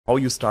how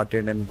you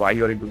started and why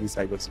you're into the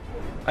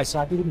cybersecurity. I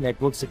started with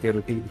network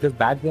security because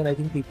back then I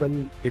think people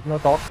did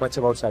not talk much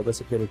about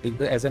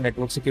cybersecurity. As a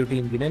network security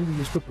engineer, we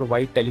used to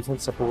provide telephone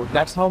support.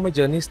 That's how my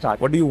journey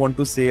started. What do you want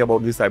to say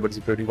about the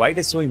cybersecurity? Why it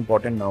is so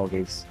important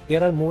nowadays?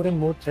 There are more and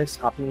more threats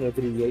happening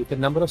every year. The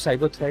number of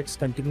cyber threats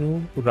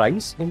continue to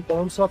rise in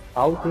terms of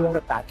how they are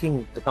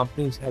attacking the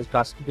companies has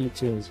drastically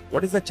changed.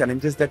 What is the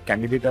challenges that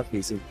candidates are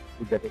facing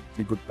to get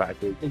a good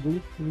package? The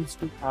youth needs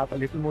to have a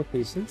little more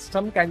patience.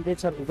 Some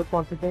candidates are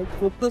overconfident.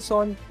 Focus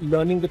on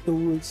learning the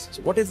tools.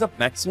 So what is the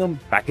maximum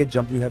package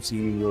jump you have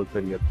seen in your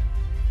career?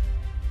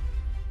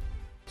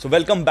 So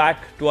welcome back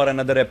to our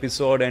another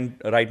episode, and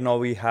right now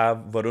we have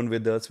Varun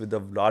with us with a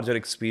larger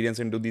experience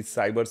into the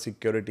cyber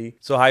security.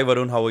 So hi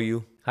Varun, how are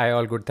you? Hi,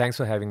 all good. Thanks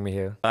for having me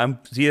here. I'm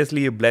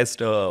seriously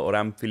blessed, or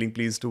I'm feeling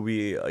pleased to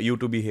be you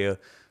to be here.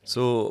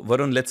 So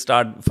Varun, let's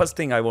start. First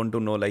thing I want to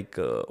know,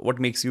 what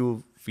makes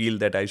you feel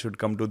that I should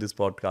come to this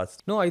podcast?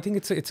 No, I think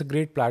it's a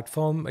great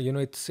platform. You know,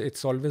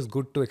 it's always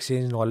good to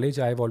exchange knowledge.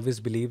 I've always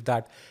believed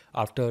that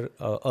after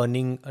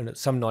earning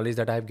some knowledge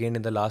that I've gained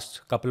in the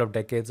last couple of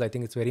decades, I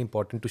think it's very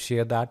important to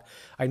share that.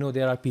 I know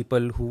there are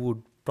people who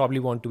would probably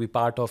want to be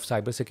part of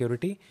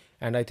cybersecurity,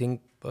 and I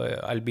think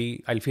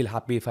I'll feel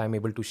happy if I'm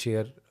able to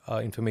share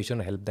information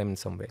or help them in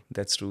some way.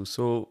 That's true.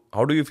 So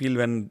how do you feel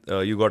when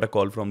you got a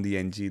call from the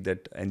NG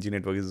that NG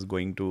Network is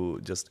going to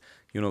just,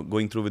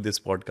 going through with this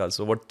podcast?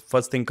 So what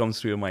first thing comes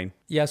to your mind?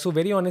 Yeah, so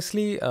very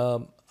honestly,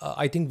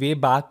 I think way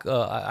back,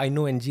 I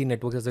know NG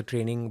Networks as a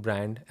training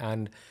brand,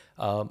 and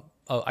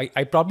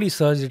I probably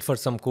searched it for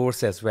some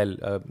course as well,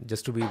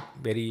 just to be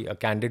very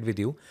candid with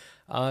you.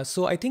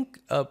 So I think,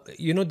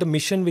 the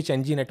mission which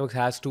NG Networks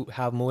has to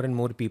have more and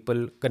more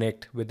people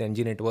connect with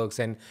NG Networks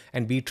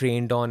and be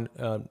trained on,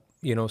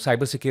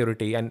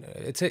 cybersecurity, and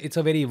it's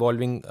a very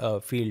evolving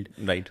field,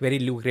 Right. very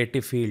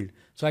lucrative field.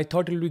 So I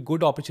thought it will be a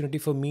good opportunity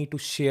for me to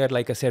share,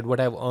 like I said, what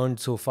I've earned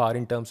so far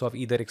in terms of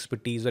either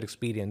expertise or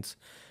experience.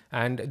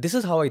 And this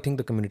is how I think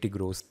the community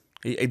grows.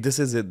 This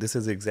is it. This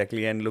is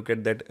exactly. And look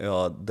at that,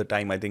 the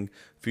time, I think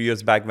few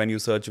years back when you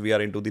search, we are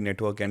into the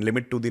network and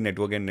limit to the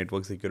network and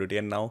network security.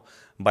 And now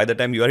by the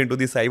time you are into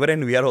the cyber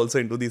and we are also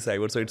into the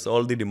cyber. So it's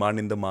all the demand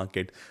in the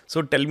market.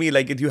 So tell me,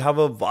 if you have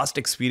a vast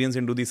experience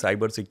into the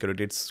cyber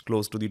security, it's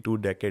close to the 2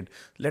 decade.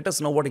 Let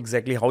us know what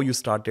exactly how you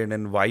started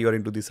and why you're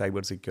into the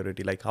cyber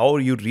security, how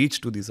you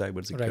reached to the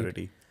cyber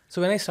security. Right.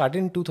 So when I started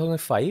in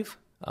 2005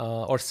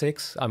 or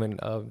 6,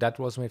 that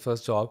was my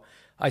first job.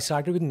 I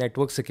started with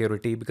network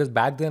security because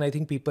back then I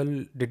think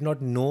people did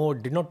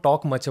not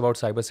talk much about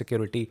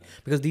cybersecurity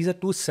because these are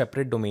two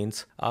separate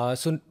domains.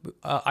 So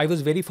I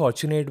was very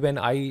fortunate when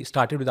I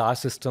started with our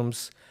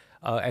systems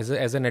as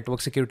a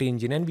network security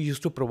engineer, and we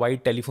used to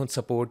provide telephone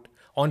support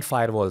on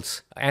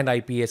firewalls and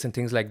IPS and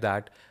things like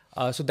that.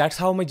 So that's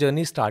how my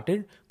journey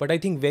started. But I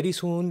think very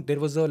soon there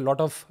was a lot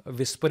of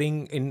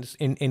whispering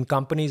in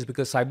companies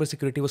because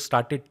cybersecurity was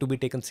started to be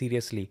taken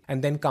seriously.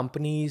 And then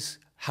companies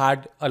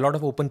had a lot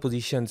of open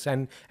positions.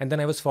 And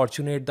then I was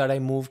fortunate that I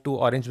moved to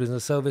Orange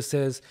Business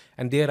Services.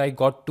 And there I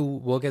got to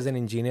work as an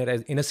engineer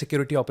in a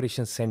security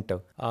operations center.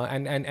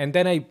 And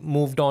then I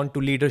moved on to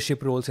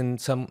leadership roles in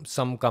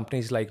some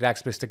companies like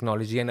Rackspace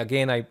Technology. And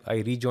again, I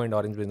rejoined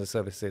Orange Business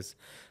Services.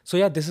 So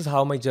yeah, this is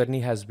how my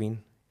journey has been.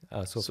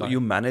 So far. You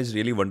manage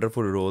really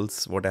wonderful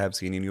roles, what I have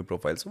seen in your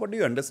profile. So what do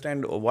you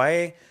understand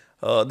why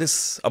about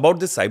this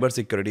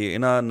cybersecurity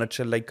in a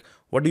nutshell?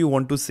 What do you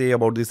want to say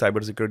about this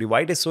cybersecurity?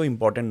 Why it is so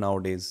important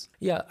nowadays?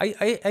 Yeah,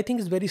 I think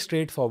it's very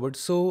straightforward.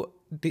 So,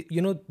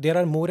 there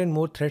are more and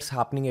more threats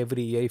happening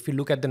every year. If you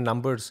look at the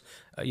numbers,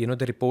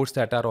 the reports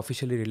that are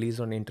officially released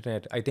on the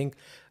internet, I think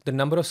the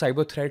number of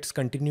cyber threats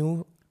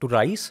continue to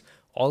rise.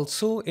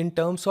 Also, in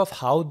terms of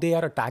how they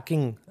are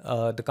attacking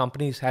the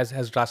companies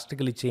has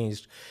drastically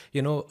changed.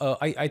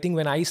 I think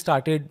when I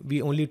started, we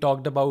only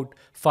talked about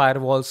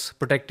firewalls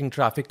protecting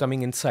traffic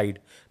coming inside.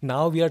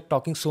 Now we are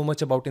talking so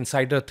much about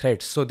insider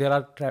threats. So there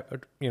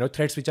are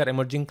threats which are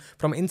emerging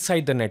from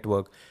inside the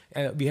network.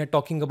 We are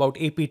talking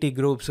about APT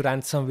groups,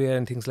 ransomware,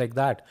 and things like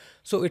that.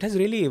 So it has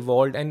really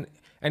evolved.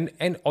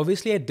 And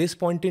obviously at this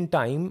point in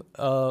time,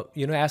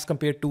 as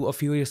compared to a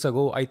few years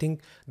ago, I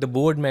think the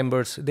board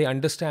members, they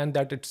understand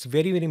that it's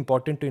very, very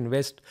important to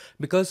invest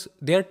because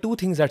there are two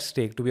things at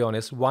stake, to be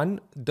honest. One,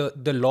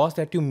 the loss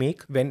that you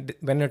make when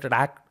an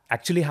attack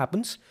actually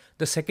happens.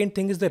 The second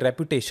thing is the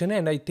reputation.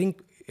 And I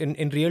think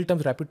in real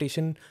terms,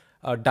 reputation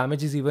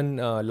damage is even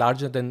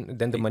larger than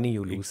the money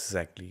you lose.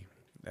 Exactly.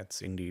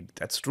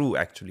 That's true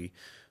actually.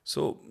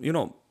 So,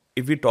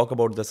 if we talk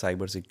about the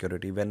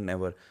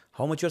cybersecurity,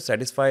 how much you're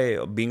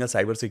satisfied being a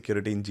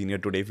cybersecurity engineer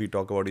today, if we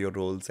talk about your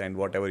roles and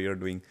whatever you're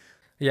doing?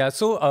 Yeah,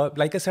 so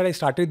like I said, I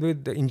started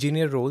with the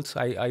engineer roles.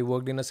 I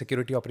worked in a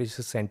security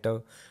operations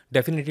center,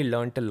 definitely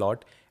learned a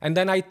lot. And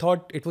then I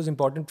thought it was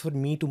important for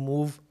me to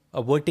move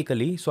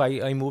vertically. So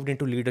I moved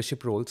into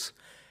leadership roles.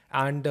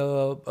 And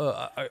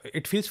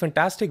it feels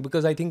fantastic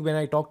because I think when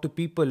I talk to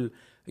people,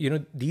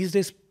 these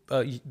days,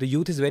 the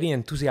youth is very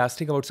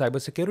enthusiastic about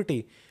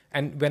cybersecurity.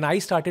 And when I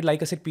started,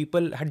 like I said,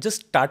 people had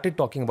just started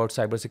talking about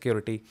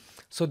cybersecurity.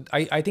 So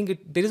I think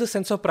there is a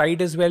sense of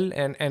pride as well,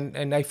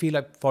 and I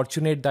feel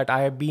fortunate that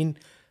I have been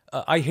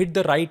I hit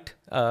the right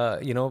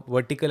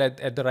vertical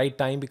at the right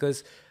time,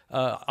 because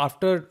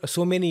after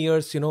so many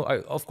years,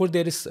 of course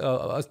there is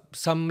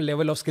some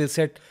level of skill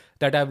set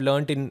that I've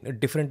learned in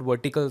different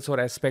verticals or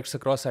aspects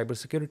across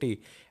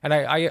cybersecurity, and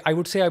I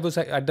would say I was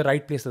at the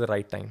right place at the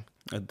right time.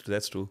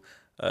 That's true.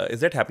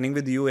 Is that happening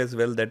with you as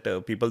well?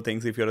 That people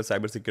think if you're a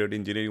cybersecurity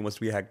engineer, you must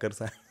be a hacker?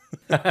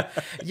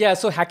 Yeah,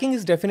 so hacking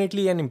is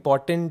definitely an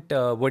important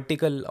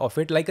vertical of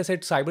it. Like I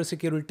said,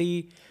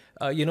 cybersecurity,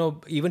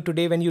 even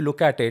today when you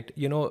look at it,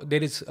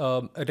 there is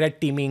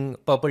red teaming,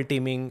 purple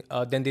teaming,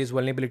 then there's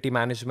vulnerability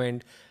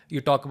management. You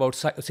talk about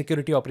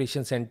security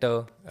operations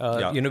center,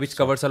 Yeah. which So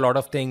covers a lot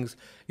of things.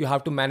 You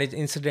have to manage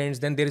incidents.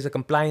 Then there is a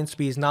compliance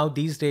piece. Now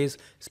these days,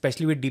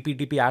 especially with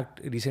DPDP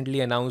Act recently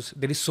announced,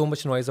 there is so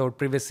much noise about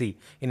privacy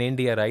in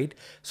India, right?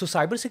 So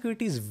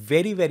cybersecurity is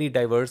very, very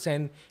diverse,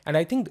 and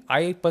I think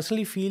I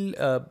personally feel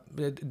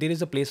there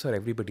is a place for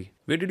everybody.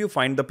 where did you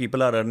find the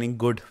people are earning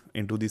good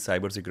into the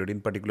cybersecurity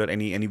in particular?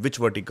 Any which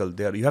vertical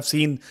there? You have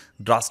seen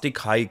drastic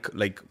hike,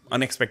 like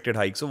unexpected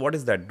hike. So what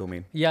is that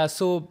domain? Yeah,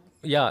 so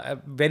yeah,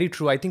 very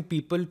true. I think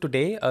people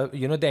today,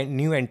 the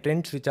new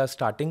entrants which are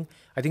starting,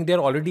 I think they're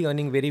already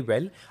earning very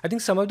well. I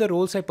think some of the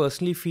roles I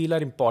personally feel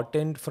are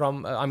important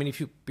from, if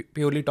you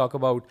purely talk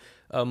about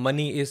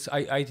money, is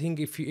I think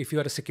if you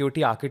are a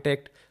security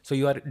architect, so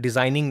you are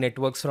designing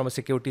networks from a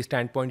security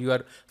standpoint, you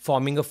are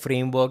forming a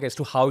framework as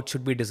to how it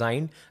should be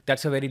designed.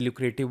 That's a very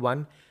lucrative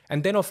one.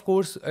 And then, of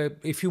course,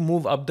 if you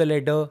move up the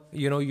ladder,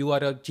 you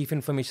are a chief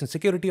information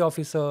security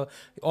officer,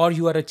 or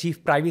you are a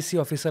chief privacy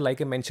officer.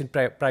 Like I mentioned,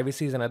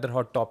 privacy is another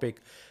hot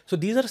topic. So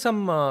these are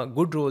some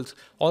good roles.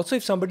 Also,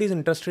 if somebody is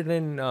interested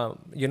in,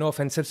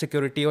 offensive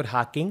security or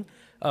hacking,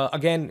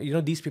 again,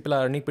 these people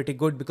are earning pretty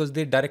good because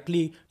they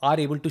directly are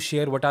able to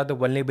share what are the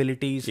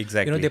vulnerabilities.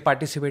 Exactly. They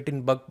participate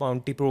in bug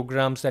bounty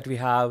programs that we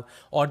have,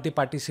 or they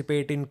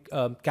participate in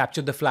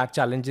capture the flag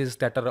challenges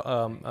that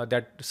are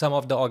that some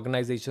of the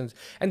organizations.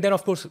 And then,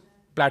 of course,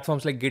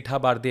 platforms like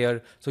GitHub are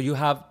there. So you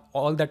have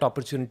all that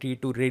opportunity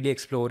to really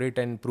explore it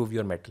and prove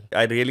your mettle.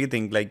 I really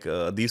think like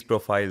these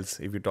profiles,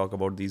 if you talk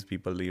about these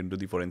people into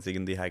the forensic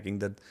and the hacking,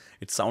 that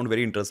it sound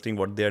very interesting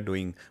what they are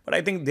doing. But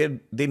I think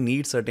they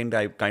need certain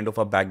type kind of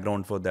a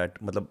background for that.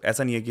 मतलब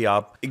ऐसा नहीं है कि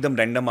आप एकदम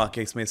random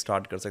आके इसमें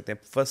start कर सकते हैं.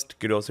 First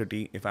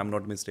curiosity, if I'm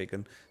not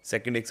mistaken.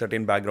 Second एक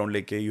certain background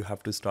लेके you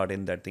have to start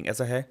in that thing.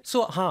 ऐसा है?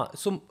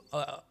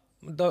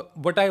 The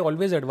what I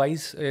always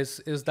advise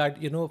is that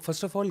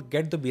first of all,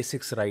 get the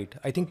basics right.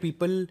 I think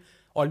people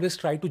always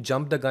try to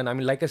jump the gun. I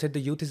mean, like I said,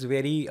 the youth is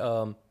very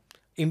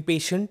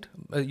impatient.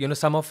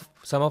 Some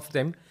of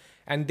them,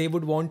 and they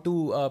would want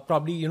to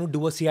probably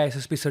do a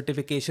CISSP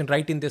certification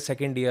right in their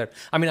second year.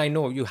 I mean, I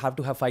know you have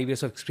to have 5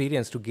 years of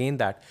experience to gain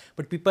that,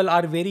 but people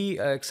are very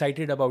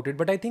excited about it.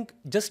 But I think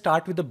just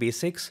start with the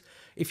basics.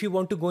 If you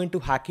want to go into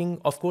hacking,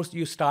 of course,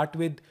 you start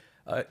with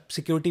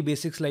security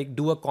basics, like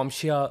do a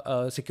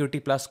CompTIA Security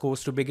Plus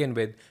course to begin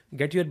with.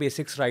 Get your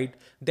basics right.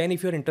 Then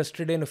if you're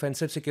interested in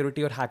offensive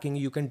security or hacking,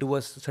 you can do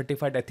a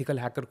certified ethical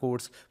hacker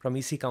course from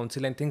EC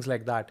Council and things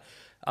like that.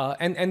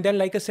 And then,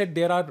 like I said,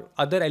 there are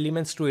other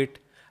elements to it.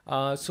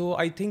 So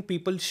I think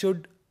people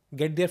should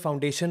get their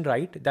foundation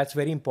right. That's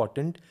very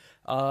important.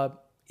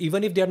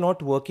 Even if they're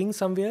not working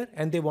somewhere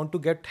and they want to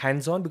get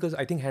hands-on, because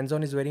I think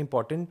hands-on is very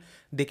important,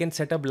 they can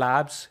set up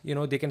labs,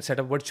 they can set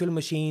up virtual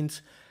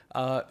machines,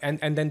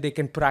 and then they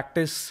can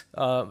practice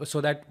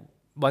so that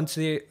once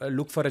they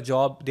look for a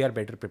job, they are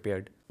better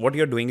prepared. What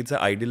you're doing, it's an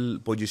ideal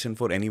position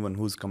for anyone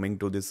who's coming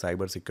to this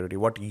cybersecurity.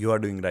 What you are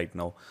doing right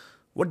now.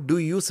 What do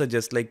you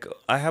suggest? Like,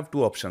 I have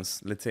two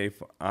options. Let's say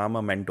if I'm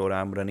a mentor,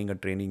 I'm running a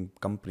training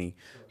company.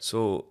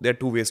 So there are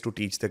two ways to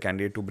teach the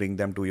candidate to bring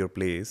them to your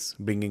place,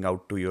 bringing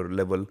out to your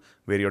level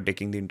where you're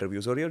taking the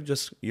interviews, or you're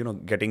just,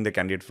 getting the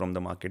candidate from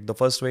the market. The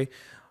first way,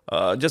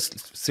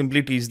 just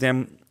simply teach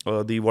them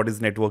the what is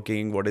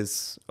networking, what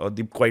is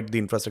the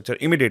infrastructure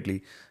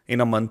immediately in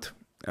a month,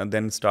 and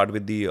then start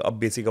with the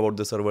basic about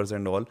the servers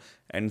and all,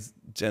 and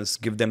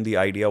just give them the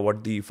idea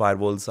what the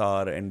firewalls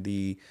are and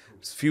the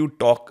few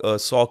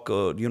SOC,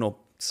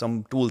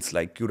 some tools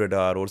like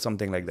QRadar or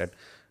something like that,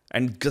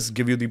 and just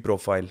give you the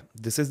profile.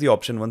 This is the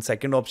option one.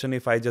 Second option,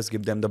 if I just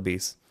give them the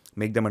base,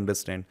 make them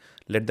understand,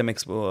 let them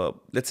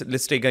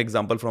let's take an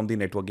example from the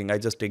networking. I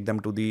just take them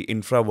to the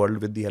infra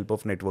world with the help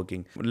of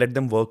networking. Let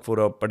them work for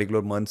a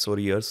particular months or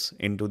years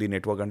into the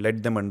network and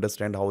let them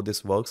understand how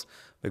this works,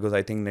 because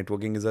I think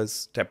networking is a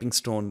stepping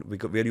stone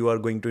where you are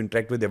going to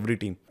interact with every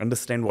team,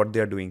 understand what they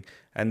are doing,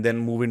 and then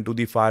move into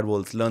the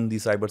firewalls, learn the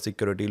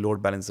cybersecurity,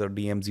 load balancer,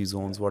 DMZ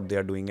zones, what they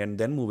are doing, and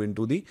then move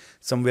into the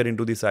somewhere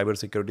into the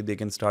cybersecurity. They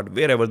can start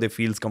wherever they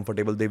feels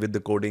comfortable. They with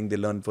the coding, they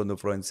learn from the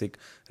forensic,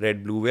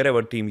 red, blue,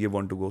 wherever team you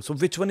want to go. So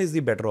which one is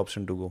the better option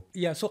direction to go?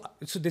 Yeah,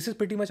 so this is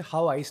pretty much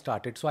how I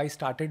started. So I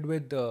started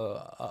with,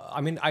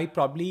 I mean, I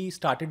probably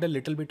started a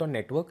little bit on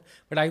network,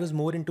 but I was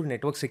more into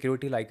network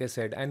security, like I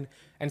said, and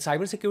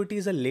cybersecurity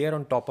is a layer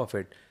on top of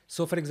it.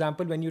 So, for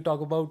example, when you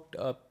talk about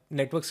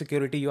network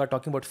security, you are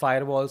talking about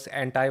firewalls,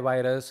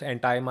 antivirus,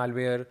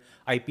 anti-malware,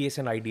 IPS,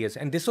 and IDS,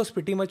 and this was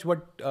pretty much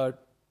what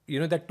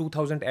that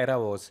 2000 era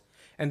was.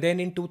 And then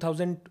in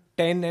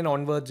 2010 and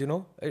onwards,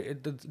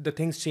 the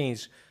things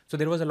changed. So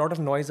there was a lot of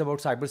noise about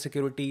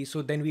cybersecurity.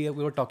 So then we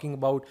were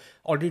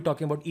already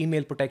talking about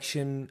email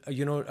protection,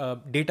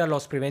 data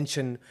loss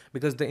prevention,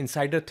 because the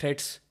insider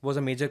threats was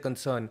a major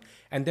concern.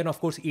 And then of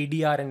course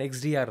EDR and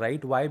XDR,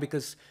 right? Why?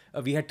 Because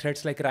we had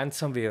threats like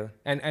ransomware,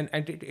 and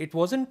it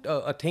wasn't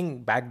a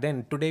thing back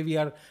then. Today we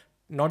are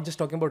not just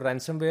talking about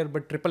ransomware,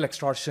 but triple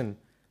extortion.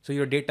 So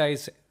your data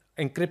is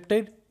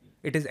encrypted,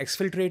 it is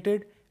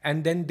exfiltrated,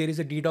 and then there is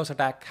a DDoS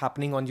attack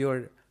happening on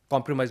your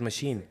compromised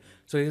machine.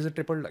 So there is a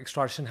triple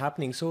extortion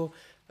happening. So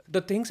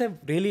the things have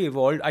really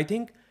evolved. I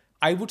think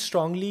I would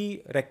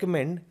strongly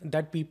recommend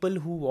that people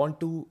who want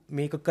to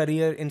make a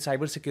career in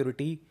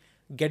cybersecurity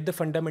get the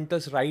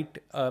fundamentals right.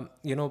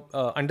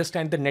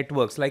 Understand the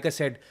networks. Like I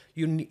said,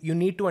 you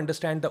need to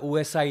understand the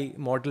OSI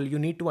model. You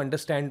need to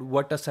understand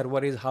what a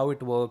server is, how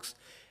it works,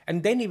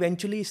 and then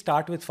eventually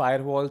start with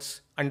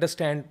firewalls,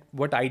 understand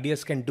what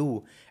ideas can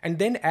do. And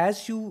then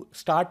as you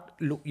start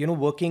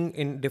working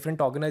in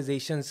different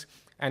organizations,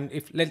 and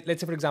if let's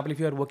say, for example, if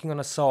you are working on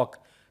a SOC,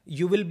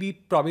 you will be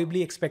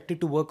probably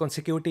expected to work on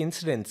security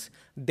incidents.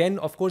 Then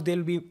of course there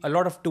will be a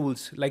lot of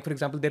tools, like for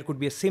example there could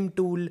be a SIM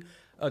tool.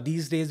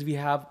 These days we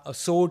have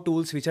SOAR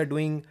tools which are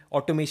doing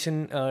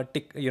automation,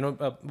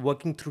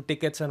 working through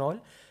tickets and all.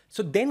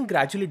 So then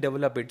gradually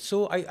develop it.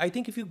 So I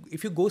think if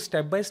you go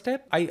step by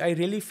step, I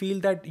really feel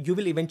that you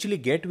will eventually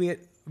get where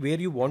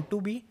you want to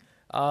be.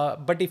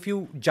 But if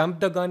you jump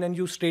the gun and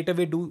you straight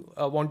away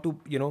want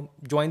to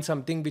join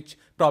something which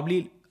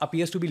probably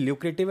appears to be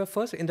lucrative at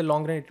first, in the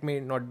long run it may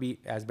not be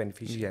as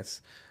beneficial.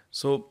 Yes.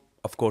 So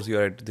of course you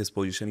are at this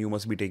position, you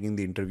must be taking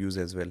the interviews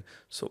as well.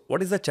 So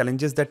what is the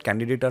challenges that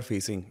candidates are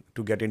facing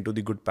to get into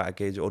the good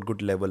package or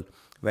good level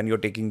when you're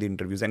taking the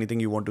interviews? Anything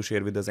you want to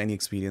share with us, any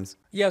experience?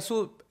 Yeah,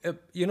 so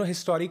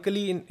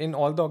historically in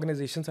all the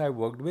organizations I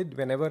worked with,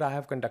 whenever I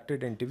have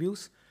conducted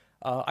interviews,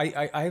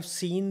 I have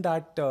seen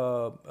that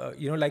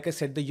like I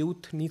said, the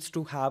youth needs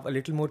to have a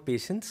little more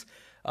patience.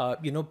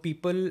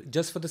 People,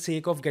 just for the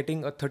sake of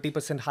getting a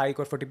 30% hike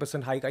or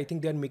 40% hike, I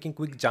think they are making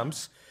quick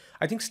jumps.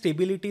 I think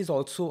stability is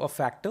also a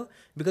factor,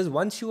 because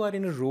once you are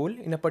in a role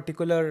in a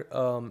particular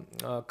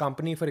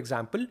company, for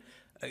example,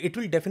 it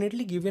will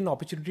definitely give you an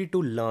opportunity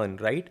to learn,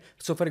 right?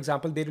 So for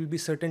example, there will be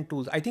certain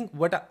tools. I think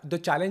the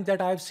challenge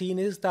that I have seen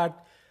is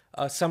that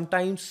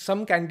sometimes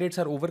some candidates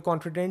are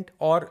overconfident,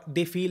 or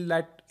they feel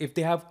that if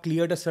they have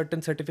cleared a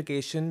certain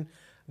certification,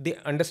 they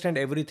understand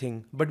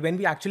everything. But when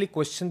we actually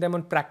question them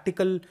on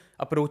practical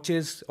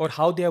approaches or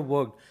how they have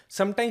worked,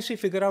 sometimes we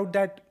figure out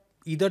that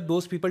either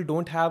those people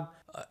don't have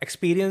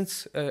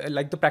experience,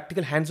 like the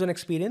practical hands-on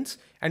experience,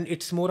 and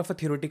it's more of a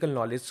theoretical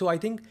knowledge. So I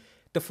think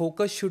the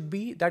focus should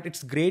be that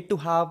it's great to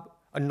have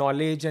a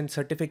knowledge and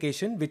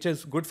certification, which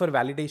is good for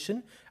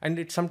validation,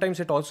 and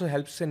sometimes it also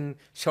helps in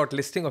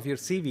shortlisting of your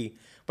CV.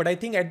 But I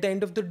think at the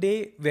end of the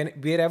day,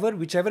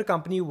 whichever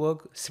company you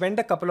work, spend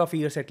a couple of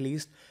years at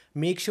least,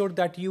 make sure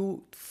that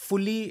you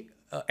fully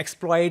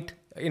exploit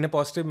in a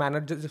positive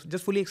manner,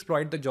 just fully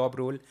exploit the job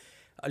role,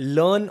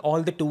 learn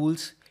all the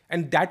tools,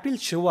 and that will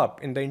show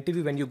up in the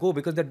interview when you go,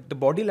 because the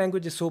body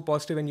language is so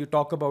positive when you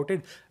talk about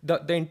it.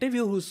 The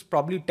interview, who's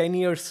probably 10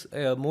 years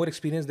more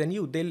experienced than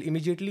you, they'll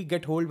immediately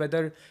get hold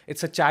whether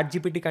it's a chat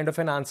GPT kind of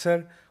an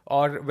answer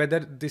or whether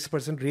this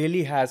person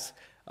really has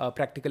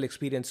practical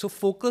experience. So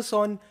focus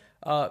on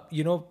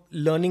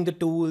learning the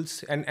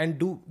tools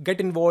and get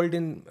involved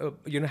in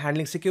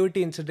handling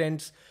security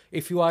incidents.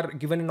 If you are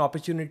given an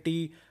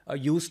opportunity,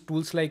 use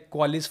tools like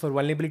Qualys for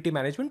vulnerability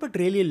management, but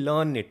really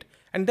learn it.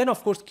 And then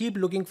of course keep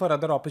looking for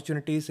other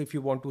opportunities if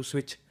you want to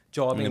switch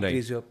job and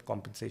increase your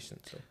compensation.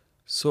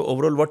 So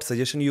overall, what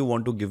suggestion you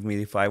want to give me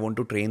if I want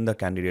to train the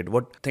candidate?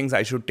 What things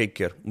I should take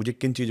care? मुझे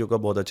किन चीज़ों का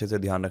बहुत अच्छे से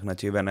ध्यान रखना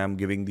चाहिए when I am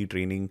giving the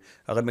training?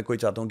 अगर मैं कोई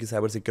चाहता हूँ कि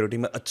साइबर सिक्योरिटी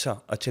में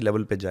अच्छे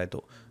लेवल पे जाए,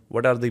 तो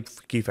what are the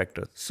key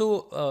factors? So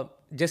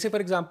जैसे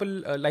for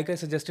example like I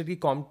suggested कि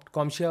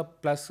कॉमशिया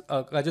प्लस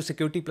का जो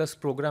सिक्योरिटी प्लस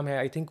प्रोग्राम है,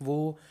 आई थिंक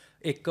वो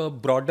एक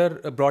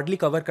ब्रॉडली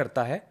कवर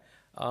करता है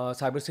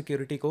cyber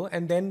security को,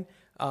 and then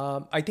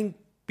I think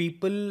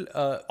people,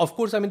 of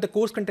course, I mean the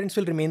course contents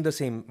will remain the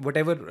same,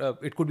 whatever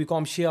it could be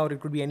CompTIA or it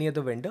could be any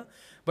other vendor,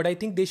 but I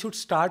think they should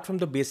start from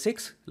the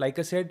basics, like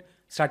I said,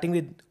 starting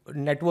with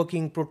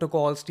networking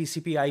protocols,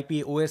 TCP,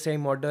 IP, OSI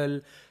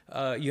model,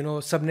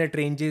 subnet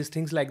ranges,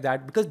 things like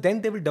that, because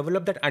then they will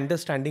develop that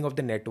understanding of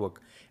the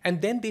network,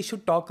 and then they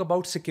should talk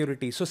about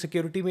security. So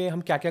security में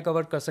हम क्या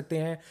cover कर सकते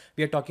हैं?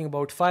 We are talking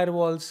about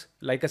firewalls,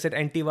 like I said,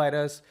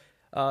 antivirus.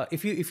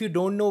 If you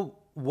don't know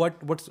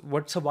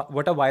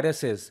what a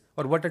virus is,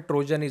 or what a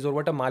Trojan is, or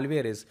what a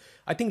malware is.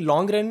 I think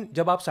long run,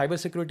 जब आप cyber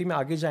security में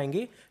आगे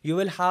जाएंगे, you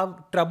will have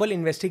trouble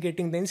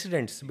investigating the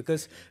incidents,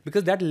 because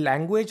that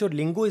language or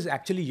lingo is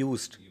actually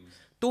used.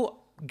 So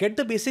get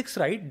the basics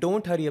right.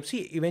 Don't hurry up.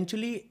 See,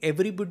 eventually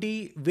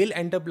everybody will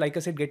end up, like I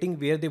said, getting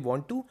where they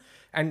want to.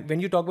 And when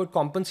you talk about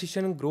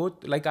compensation and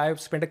growth, like I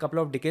have spent a couple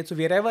of decades, so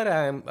wherever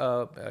I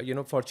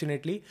am,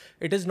 fortunately,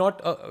 it was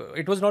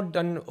not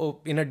done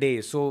in a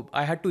day. So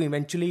I had to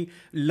eventually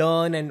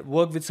learn and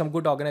work with some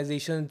good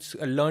organizations,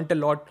 learned a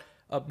lot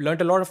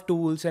of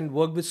tools, and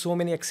worked with so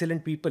many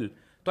excellent people.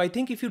 So I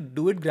think if you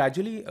do it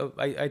gradually,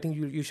 I think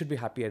you should be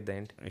happy at the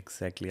end.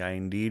 Exactly.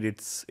 Indeed,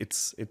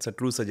 it's a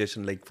true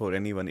suggestion. Like for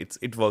anyone,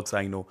 it works.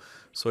 I know.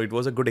 So it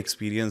was a good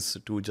experience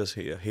to just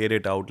hear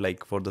it out.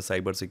 Like for the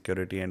cyber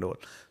security and all.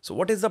 So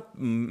what is the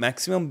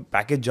maximum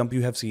package jump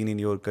you have seen in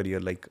your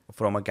career? Like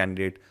from a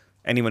candidate,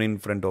 anyone in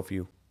front of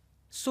you?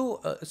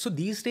 So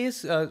these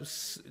days,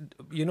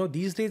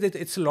 these days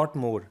it's a lot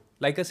more.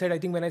 Like I said, I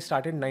think when I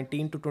started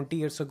 19 to 20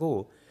 years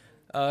ago,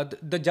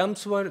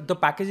 the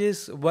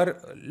packages were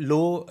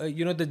low.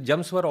 The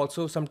jumps were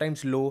also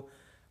sometimes low.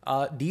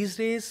 These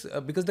days,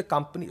 because the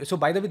company. So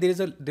by the way,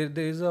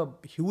 there is a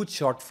huge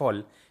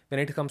shortfall when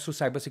it comes to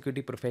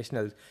cybersecurity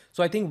professionals.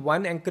 So I think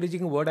one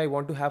encouraging word I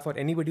want to have for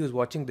anybody who's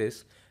watching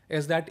this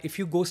is that if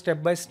you go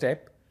step by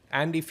step,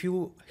 and if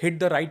you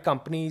hit the right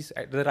companies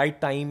at the right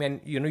time,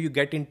 and you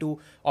get into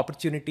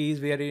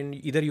opportunities wherein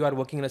either you are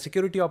working in a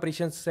security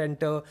operations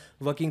center,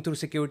 working through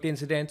security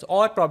incidents,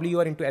 or probably you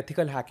are into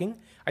ethical hacking,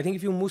 I think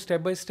if you move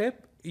step by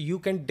step, you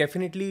can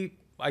definitely,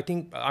 I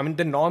mean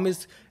the norm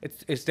is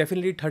it's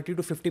definitely 30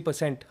 to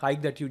 50%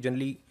 hike that you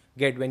generally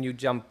get when you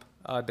jump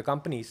the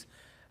companies.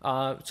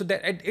 So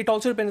that it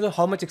also depends on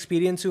how much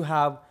experience you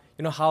have,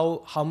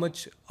 how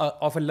much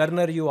of a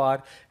learner you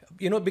are,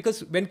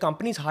 because when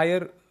companies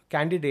hire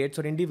candidates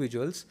or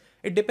individuals,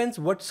 it depends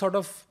what sort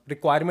of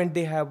requirement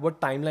they have, what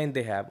timeline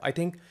they have. I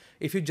think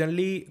if you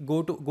generally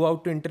go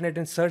out to internet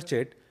and search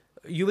it,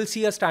 you will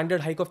see a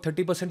standard hike of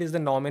 30% is the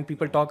norm, and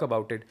people talk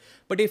about it.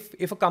 But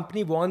if a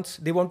company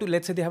they want to,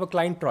 let's say they have a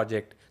client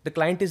project, the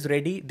client is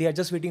ready, they are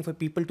just waiting for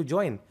people to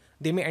join,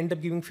 they may end up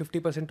giving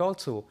 50%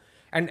 also.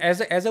 And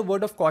as a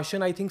word of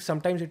caution, I think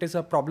sometimes it is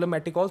a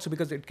problematic also,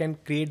 because it can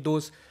create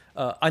those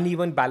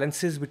uneven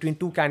balances between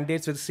two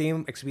candidates with the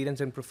same experience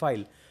and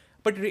profile.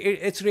 But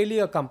it's really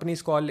a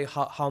company's call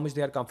how much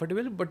they are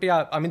comfortable. But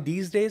yeah, I mean,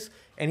 these days,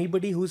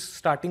 anybody who's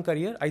starting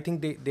career, I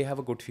think they have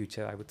a good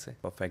future, I would say.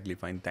 Perfectly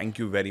fine. Thank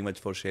you very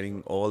much for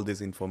sharing all this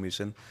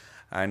information.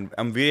 And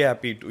I'm very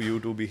happy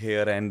to be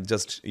here and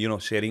just,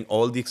 sharing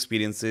all the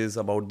experiences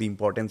about the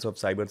importance of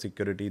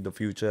cybersecurity, the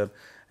future.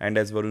 And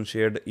as Varun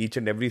shared, each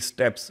and every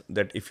steps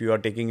that if you are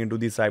taking into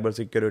the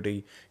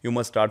cybersecurity, you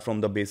must start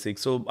from the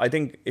basics. So I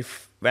think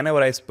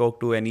whenever I spoke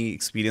to any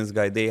experienced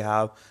guy,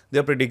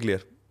 they're pretty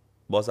clear.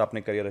 Boss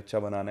आपने career अच्छा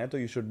बनाना है तो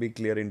you should be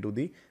clear in to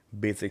the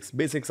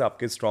basics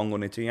आपके strong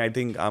होने चाहिए I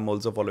think I am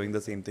also following the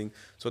same thing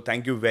so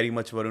thank you very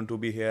much Varun to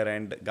be here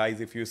and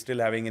guys if you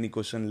still having any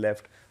question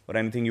left और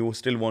anything you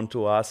still want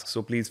to ask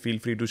so please feel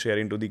free to share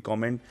in to the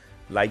comment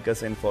like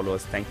us and follow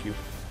us. Thank you.